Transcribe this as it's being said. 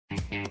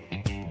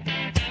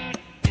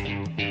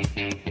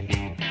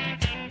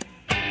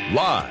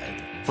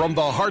Live from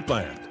the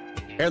heartland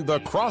and the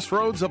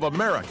crossroads of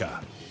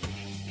America,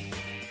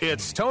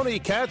 it's Tony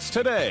Katz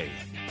Today.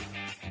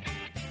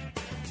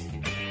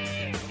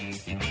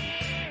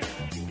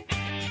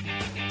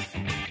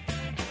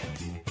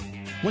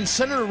 When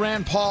Senator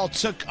Rand Paul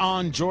took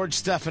on George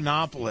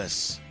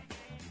Stephanopoulos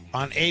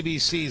on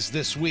ABC's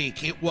This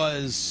Week, it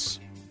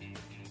was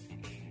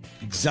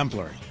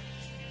exemplary.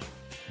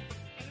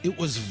 It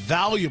was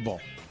valuable.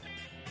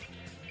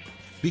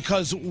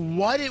 Because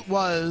what it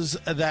was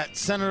that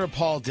Senator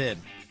Paul did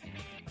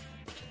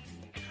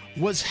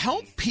was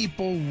help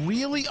people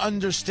really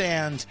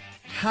understand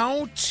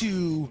how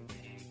to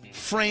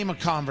frame a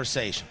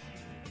conversation,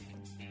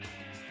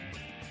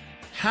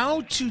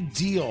 how to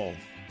deal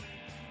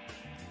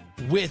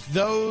with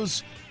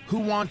those who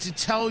want to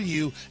tell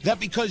you that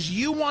because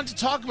you want to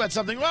talk about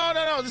something, oh,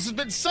 no, this has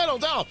been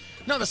settled. Oh,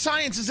 no, the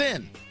science is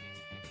in.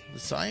 The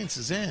science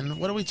is in?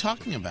 What are we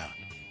talking about?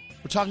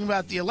 We're talking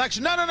about the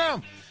election.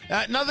 No.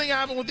 Nothing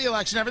happened with the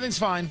election. Everything's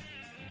fine.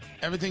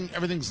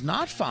 Everything's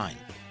not fine.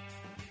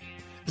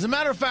 As a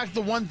matter of fact,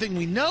 the one thing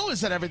we know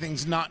is that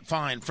everything's not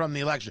fine from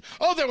the election.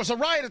 Oh, there was a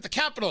riot at the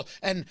Capitol,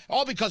 and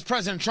all because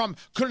President Trump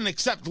couldn't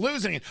accept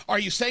losing it. Are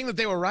you saying that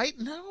they were right?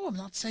 No, I'm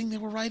not saying they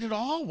were right at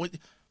all. What,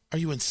 are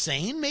you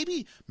insane?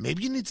 Maybe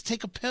you need to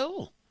take a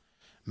pill.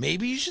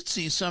 Maybe you should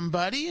see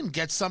somebody and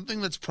get something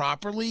that's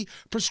properly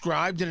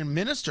prescribed and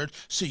administered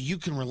so you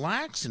can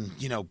relax and,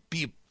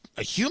 be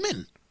a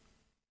human.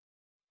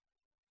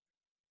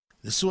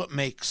 This is what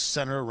makes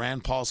Senator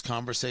Rand Paul's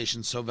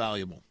conversation so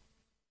valuable,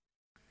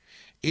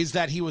 is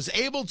that he was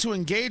able to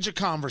engage a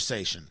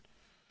conversation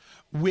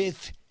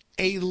with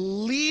a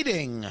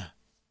leading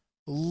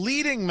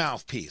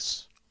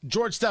mouthpiece,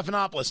 George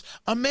Stephanopoulos,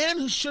 a man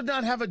who should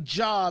not have a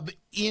job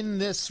in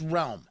this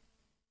realm.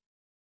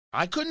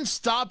 I couldn't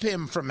stop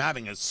him from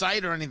having a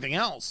site or anything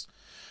else,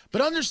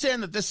 but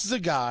understand that this is a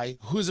guy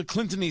who is a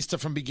Clintonista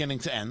from beginning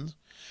to end.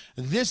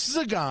 This is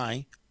a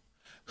guy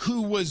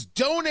who was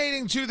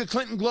donating to the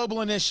Clinton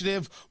Global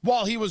Initiative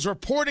while he was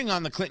reporting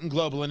on the Clinton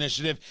Global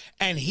Initiative,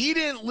 and he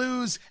didn't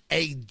lose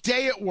a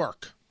day at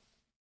work.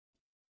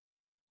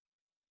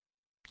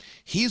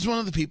 He's one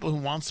of the people who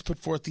wants to put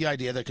forth the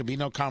idea there could be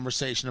no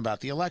conversation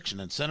about the election,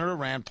 and Senator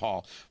Rand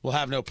Paul will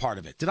have no part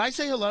of it. Did I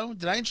say hello?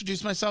 Did I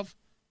introduce myself?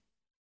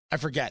 I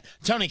forget.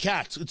 Tony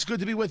Katz, it's good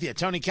to be with you.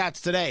 Tony Katz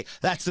Today,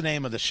 that's the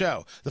name of the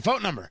show. The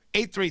phone number,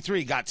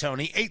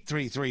 833-GOT-TONY,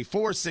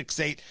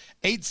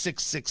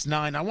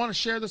 833-468-8669. I want to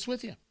share this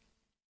with you.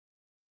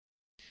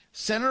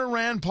 Senator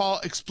Rand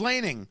Paul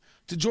explaining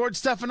to George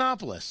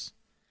Stephanopoulos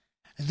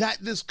that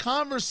this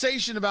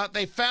conversation about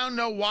they found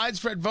no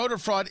widespread voter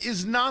fraud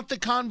is not the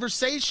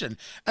conversation.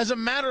 As a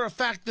matter of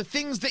fact, the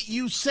things that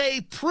you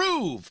say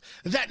prove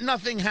that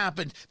nothing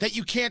happened, that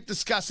you can't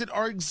discuss it,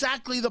 are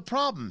exactly the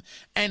problem.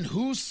 And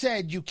who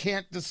said you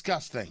can't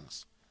discuss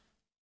things?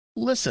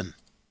 Listen.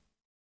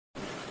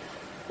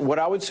 What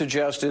I would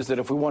suggest is that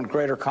if we want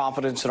greater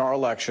confidence in our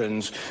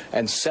elections,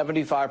 and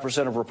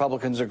 75% of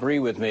Republicans agree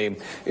with me,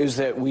 is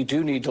that we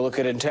do need to look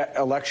at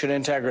election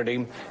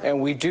integrity, and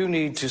we do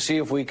need to see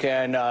if we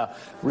can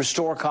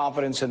restore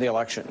confidence in the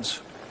elections.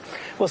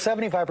 Well,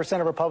 75%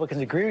 of Republicans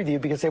agree with you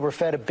because they were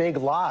fed a big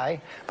lie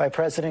by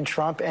President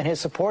Trump and his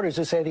supporters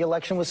who say the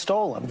election was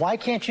stolen. Why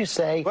can't you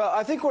say, well,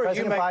 I think where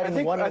you make, I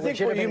think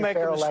where you make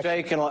a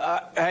mistake,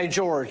 hey,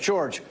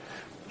 George,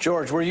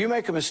 where you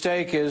make a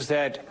mistake is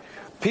that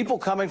people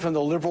coming from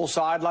the liberal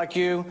side like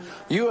you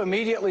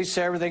immediately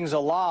say everything's a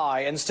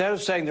lie instead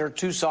of saying there are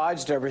two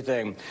sides to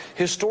everything.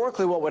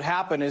 Historically, what would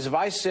happen is if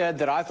I said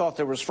that I thought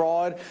there was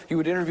fraud, you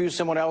would interview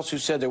someone else who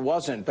said there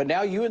wasn't. But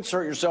now you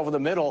insert yourself in the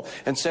middle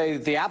and say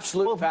the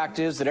absolute fact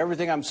is that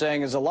everything I'm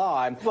saying is a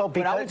lie. Well,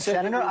 because,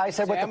 Senator, I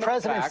said what the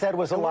president said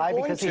was a lie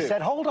because he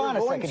said, hold on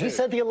a second. He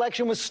said the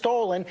election was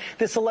stolen.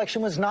 This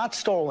election was not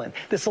stolen.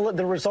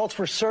 The results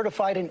were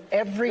certified in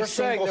every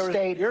single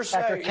state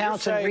after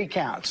counts and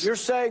recounts. You're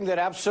saying that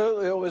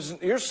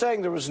absolutely you're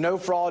saying there was no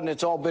fraud and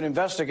it's all been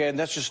investigated, and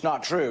that's just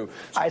not true.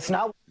 It's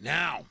not.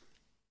 Now,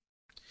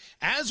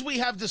 as we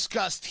have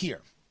discussed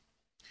here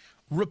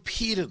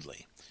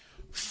repeatedly,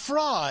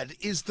 fraud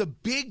is the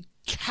big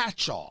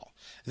catch-all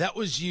that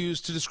was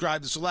used to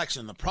describe this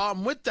election. The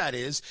problem with that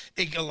is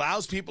it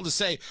allows people to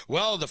say,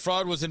 well, the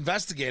fraud was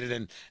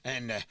investigated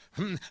and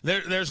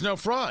there's no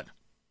fraud.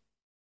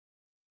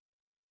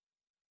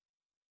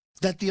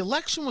 That the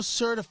election was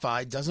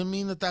certified doesn't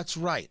mean that that's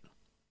right.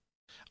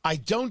 I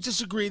don't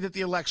disagree that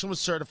the election was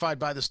certified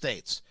by the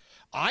states.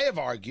 I have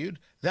argued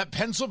that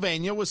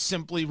Pennsylvania was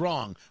simply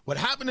wrong. What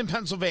happened in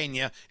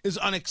Pennsylvania is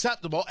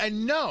unacceptable,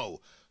 and no,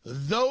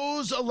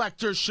 those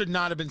electors should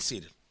not have been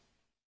seated.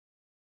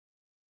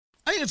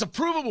 I think it's a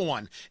provable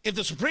one. If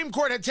the Supreme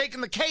Court had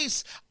taken the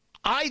case,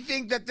 I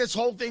think that this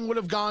whole thing would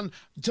have gone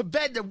to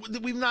bed,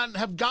 that we've not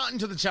have gotten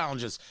to the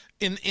challenges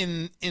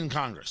in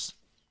Congress.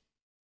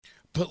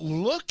 But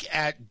look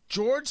at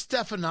George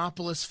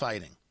Stephanopoulos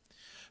fighting,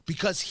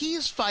 because he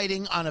is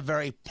fighting on a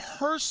very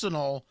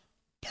personal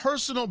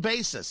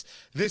basis.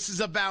 This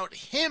is about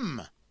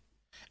him.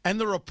 and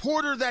the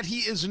reporter that he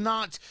is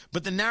not,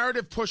 but the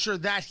narrative pusher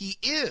that he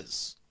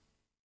is.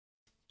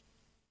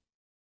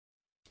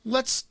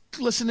 Let's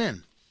listen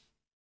in.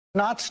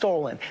 Not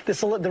stolen.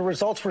 The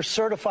results were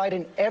certified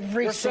in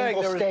every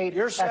single state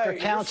after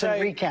counts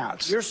and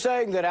recounts. You're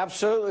saying that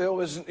absolutely it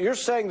was. You're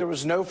saying there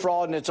was no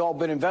fraud and it's all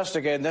been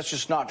investigated. And that's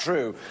just not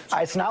true.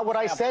 It's not what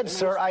I said,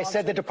 sir. I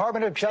said the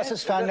Department of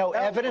Justice found no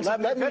evidence.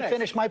 Let me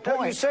finish my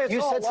point. You said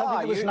something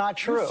that was not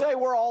true. You say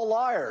we're all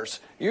liars.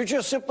 You're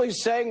just simply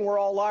saying we're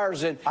all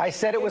liars. And I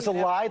said it was a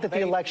lie that the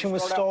election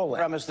was stolen.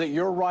 Premise that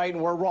you're right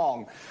and we're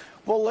wrong.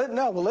 Well,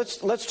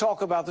 let's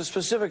talk about the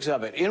specifics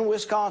of it. In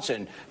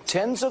Wisconsin,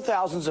 tens of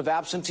thousands of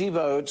absentee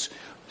votes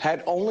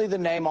had only the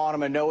name on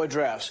them and no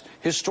address.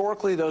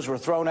 Historically, those were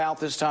thrown out.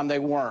 This time they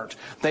weren't.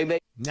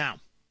 Now,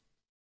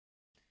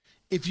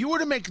 if you were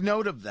to make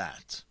note of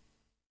that,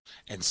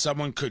 and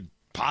someone could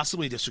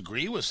possibly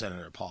disagree with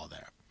Senator Paul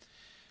there,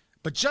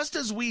 but just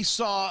as we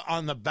saw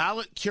on the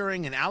ballot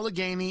curing in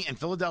Allegheny and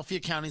Philadelphia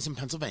counties in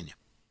Pennsylvania,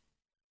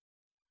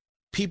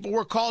 people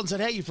were called and said,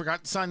 hey, you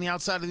forgot to sign the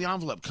outside of the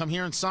envelope. Come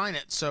here and sign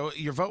it so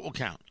your vote will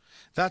count.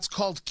 That's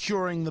called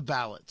curing the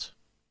ballot.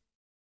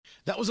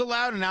 That was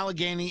allowed in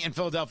Allegheny and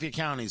Philadelphia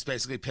counties,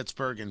 basically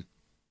Pittsburgh and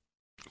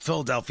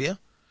Philadelphia.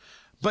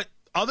 But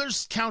other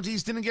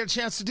counties didn't get a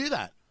chance to do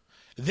that.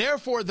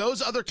 Therefore,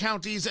 those other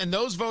counties and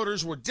those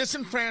voters were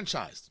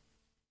disenfranchised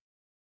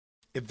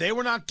if they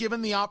were not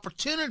given the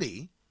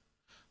opportunity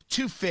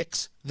to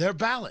fix their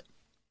ballot.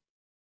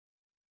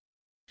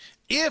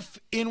 If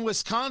in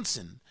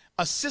Wisconsin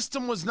a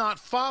system was not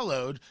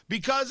followed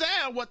because,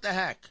 what the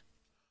heck?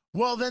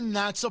 Well, then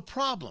that's a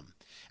problem.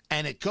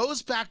 And it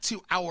goes back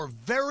to our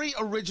very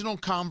original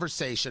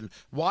conversation.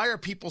 Why are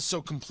people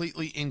so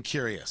completely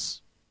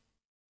incurious?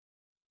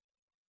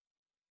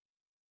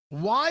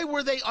 Why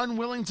were they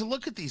unwilling to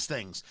look at these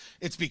things?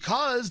 It's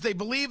because they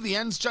believe the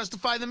ends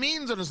justify the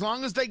means, and as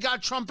long as they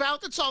got Trump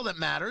out, that's all that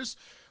matters.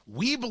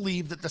 We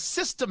believe that the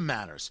system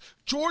matters.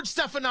 George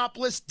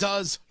Stephanopoulos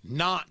does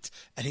not.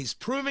 And he's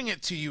proving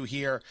it to you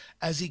here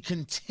as he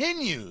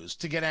continues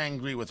to get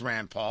angry with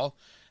Rand Paul.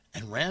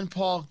 And Rand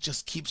Paul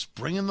just keeps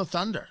bringing the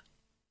thunder.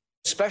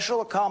 Special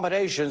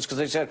accommodations because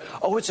they said,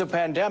 oh, it's a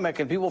pandemic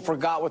and people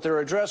forgot what their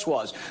address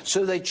was.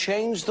 So they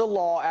changed the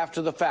law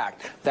after the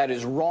fact. That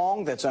is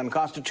wrong. That's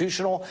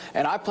unconstitutional.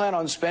 And I plan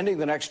on spending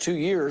the next 2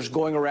 years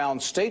going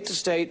around state to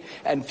state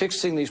and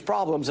fixing these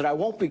problems. And I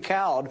won't be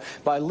cowed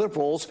by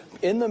liberals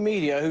in the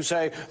media who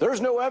say,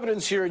 there's no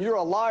evidence here and you're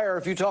a liar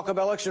if you talk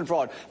about election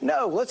fraud.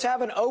 No, let's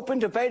have an open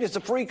debate. It's a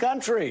free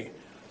country.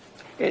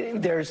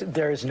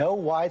 There's no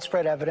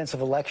widespread evidence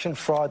of election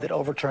fraud that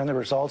overturned the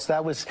results.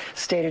 That was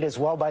stated as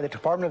well by the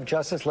Department of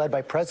Justice led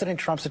by President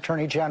Trump's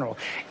Attorney General.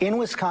 In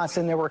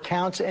Wisconsin, there were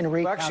counts and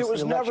recounts. Actually, it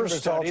was never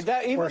studied.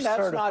 Even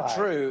that's not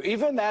true.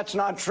 Even that's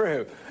not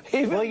true.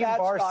 William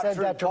Barr said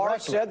that directly. Barr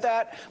said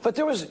that, but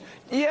there was,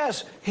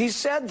 yes, he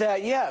said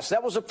that, yes,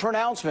 that was a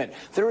pronouncement.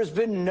 There has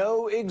been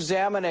no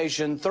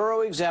examination,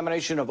 thorough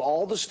examination of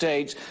all the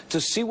states to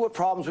see what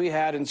problems we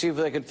had and see if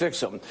they could fix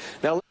them.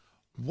 Now,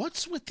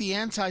 what's with the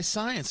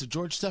anti-science of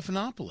George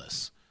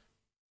Stephanopoulos?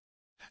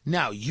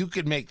 Now, you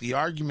could make the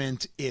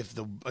argument if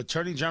the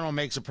Attorney General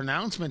makes a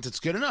pronouncement,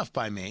 it's good enough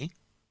by me.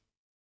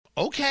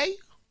 Okay.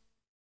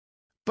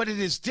 But it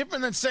is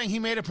different than saying he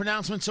made a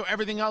pronouncement so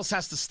everything else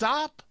has to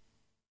stop.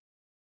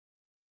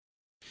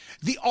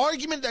 The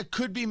argument that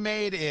could be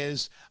made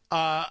is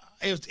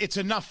it's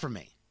enough for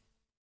me.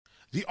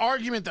 The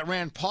argument that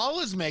Rand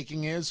Paul is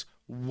making is,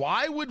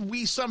 why would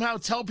we somehow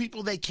tell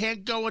people they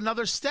can't go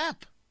another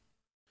step?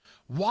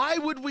 Why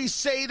would we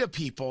say to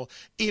people,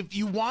 if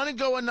you want to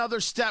go another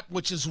step,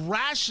 which is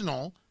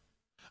rational,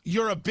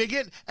 you're a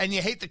bigot and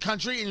you hate the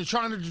country and you're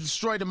trying to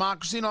destroy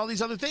democracy and all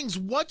these other things?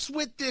 What's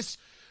with this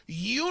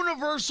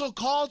universal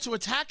call to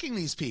attacking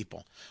these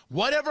people?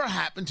 Whatever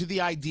happened to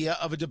the idea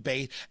of a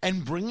debate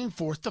and bringing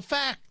forth the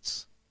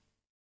facts?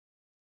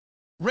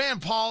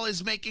 Rand Paul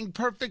is making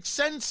perfect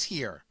sense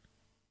here.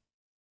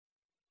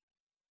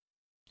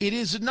 It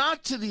is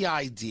not to the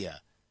idea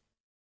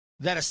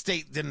that a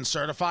state didn't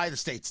certify, the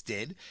states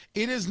did.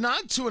 It is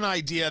not to an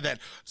idea that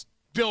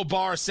Bill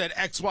Barr said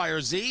X, Y,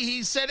 or Z.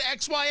 He said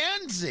X, Y,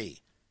 and Z.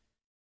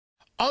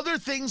 Other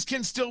things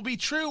can still be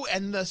true,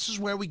 and this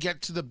is where we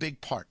get to the big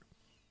part.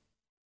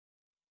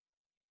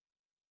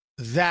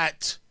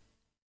 That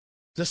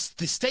the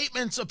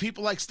statements of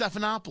people like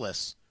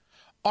Stephanopoulos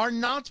are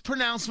not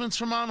pronouncements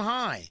from on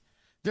high.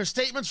 They're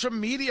statements from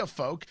media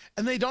folk,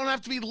 and they don't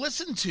have to be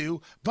listened to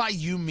by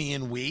you, me,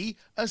 and we,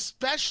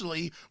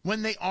 especially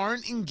when they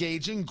aren't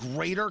engaging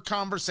greater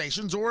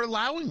conversations or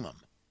allowing them.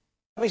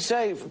 Let me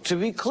say, to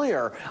be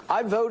clear,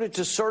 I voted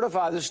to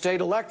certify the state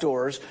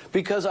electors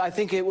because I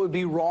think it would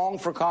be wrong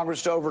for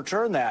Congress to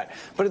overturn that.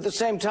 But at the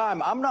same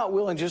time, I'm not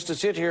willing just to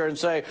sit here and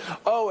say,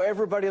 oh,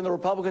 everybody on the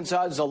Republican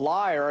side is a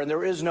liar and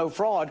there is no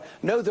fraud.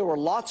 No, there were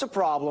lots of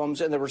problems,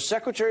 and there were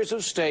secretaries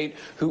of state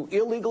who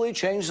illegally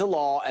changed the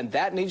law, and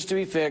that needs to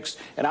be fixed.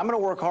 And I'm going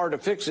to work hard to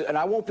fix it, and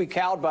I won't be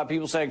cowed by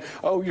people saying,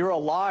 oh, you're a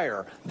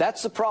liar.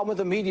 That's the problem with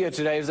the media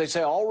today, is they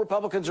say all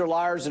Republicans are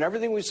liars and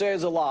everything we say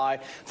is a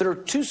lie. There are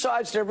two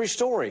sides to every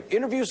story.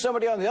 Interview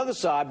somebody on the other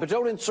side, but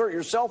don't insert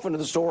yourself into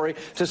the story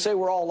to say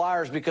we're all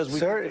liars because we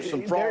think there's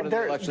some fraud in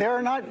the election.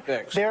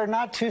 There are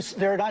not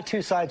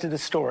two sides of the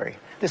story.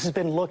 This has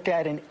been looked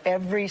at in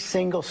every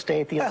single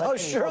state. The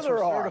election results were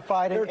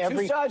certified in every single state.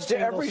 There are two sides to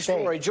every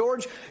story.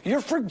 George,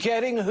 you're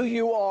forgetting who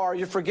you are.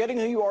 You're forgetting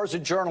who you are as a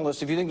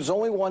journalist. If you think there's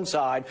only one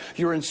side,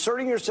 you're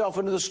inserting yourself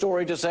into the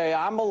story to say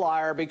I'm a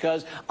liar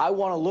because I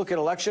want to look at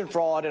election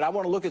fraud and I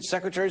want to look at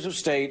secretaries of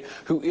state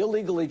who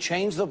illegally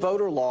changed the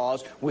voter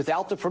laws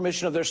without the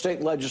permission of their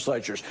state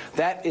legislatures.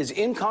 That is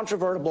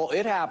incontrovertible.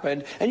 It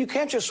happened. And you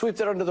can't just sweep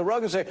that under the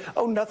rug and say,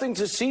 oh, nothing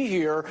to see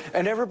here,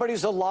 and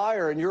everybody's a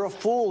liar, and you're a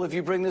fool if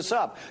you bring this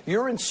up.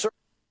 You're inserting.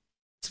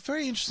 It's a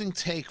very interesting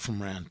take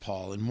from Rand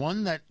Paul, and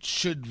one that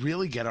should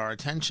really get our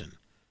attention.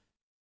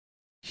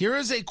 Here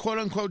is a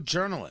quote-unquote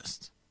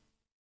journalist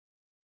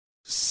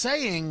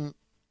saying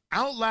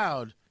out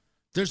loud,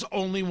 there's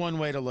only one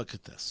way to look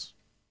at this.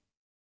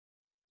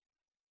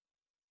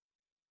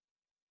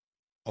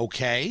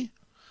 Okay.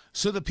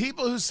 So the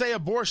people who say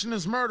abortion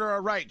is murder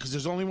are right because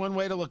there's only one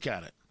way to look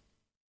at it.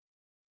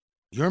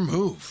 Your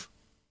move.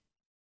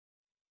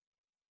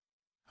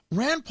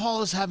 Rand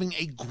Paul is having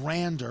a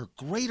grander,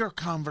 greater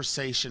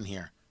conversation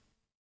here.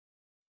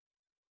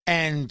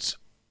 And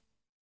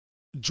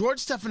George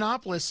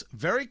Stephanopoulos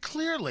very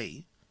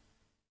clearly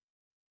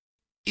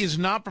is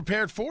not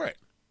prepared for it.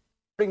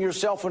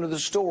 Yourself into the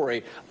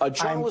story. A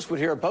journalist would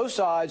hear both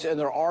sides, and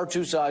there are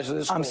two sides to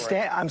this story.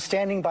 I'm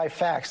standing by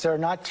facts. There are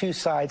not two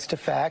sides to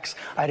facts.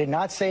 I did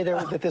not say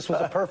that this was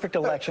a perfect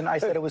election. I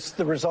said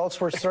the results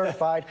were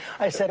certified.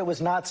 I said it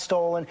was not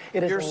stolen.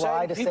 It is a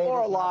lie to say people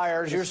are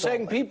liars. You're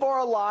saying people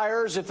are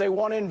liars if they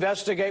want to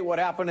investigate what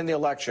happened in the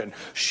election.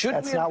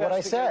 That's not what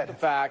I said. The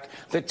fact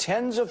that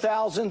tens of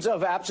thousands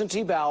of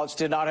absentee ballots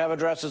did not have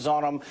addresses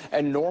on them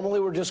and normally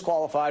were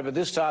disqualified, but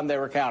this time they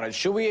were counted.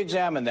 Should we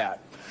examine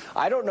that?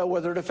 I don't know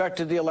whether it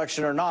affected the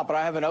election or not, but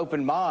I have an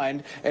open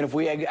mind. And if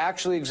we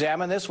actually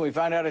examine this and we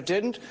find out it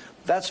didn't,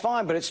 that's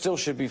fine, but it still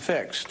should be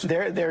fixed.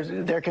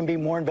 There can be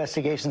more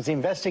investigations. The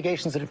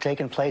investigations that have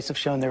taken place have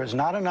shown there is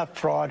not enough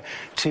fraud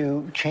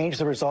to change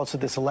the results of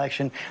this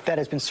election. That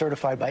has been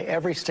certified by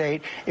every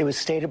state. It was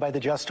stated by the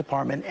Justice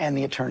Department and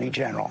the Attorney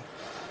General.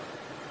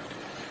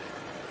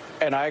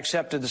 And I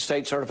accepted the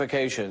state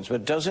certifications,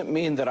 but it doesn't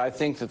mean that I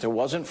think that there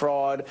wasn't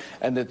fraud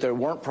and that there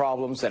weren't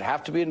problems that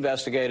have to be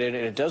investigated,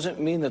 and it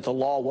doesn't mean that the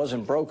law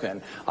wasn't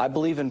broken. I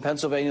believe in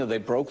Pennsylvania they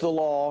broke the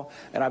law,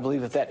 and I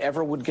believe if that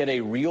ever would get a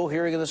real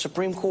hearing in the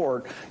Supreme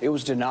Court, it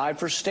was denied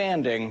for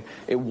standing.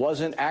 It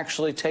wasn't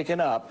actually taken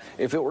up.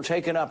 If it were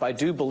taken up, I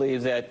do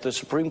believe that the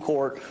Supreme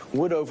Court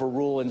would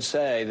overrule and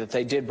say that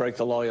they did break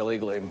the law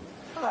illegally.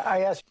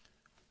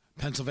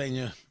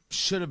 Pennsylvania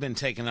should have been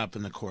taken up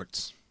in the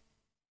courts.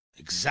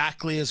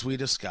 Exactly as we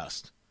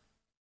discussed.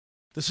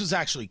 This was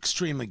actually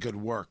extremely good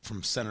work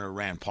from Senator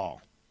Rand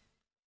Paul.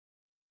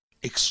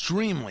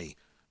 Extremely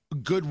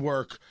good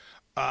work,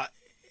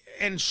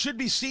 and should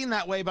be seen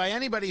that way by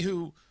anybody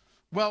who,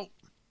 well,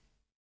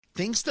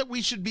 thinks that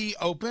we should be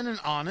open and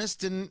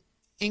honest and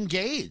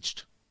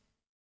engaged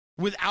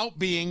without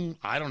being,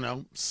 I don't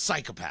know,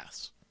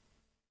 psychopaths.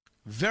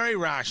 Very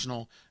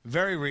rational,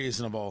 very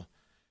reasonable.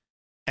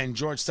 And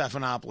George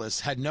Stephanopoulos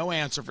had no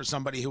answer for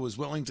somebody who was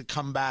willing to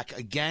come back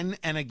again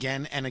and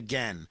again and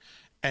again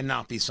and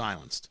not be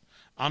silenced.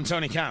 I'm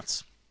Tony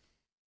Katz.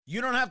 You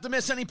don't have to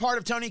miss any part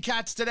of Tony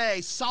Katz Today.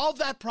 Solve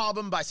that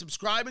problem by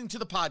subscribing to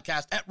the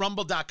podcast at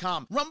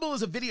Rumble.com. Rumble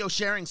is a video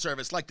sharing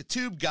service like the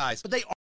Tube Guys, but they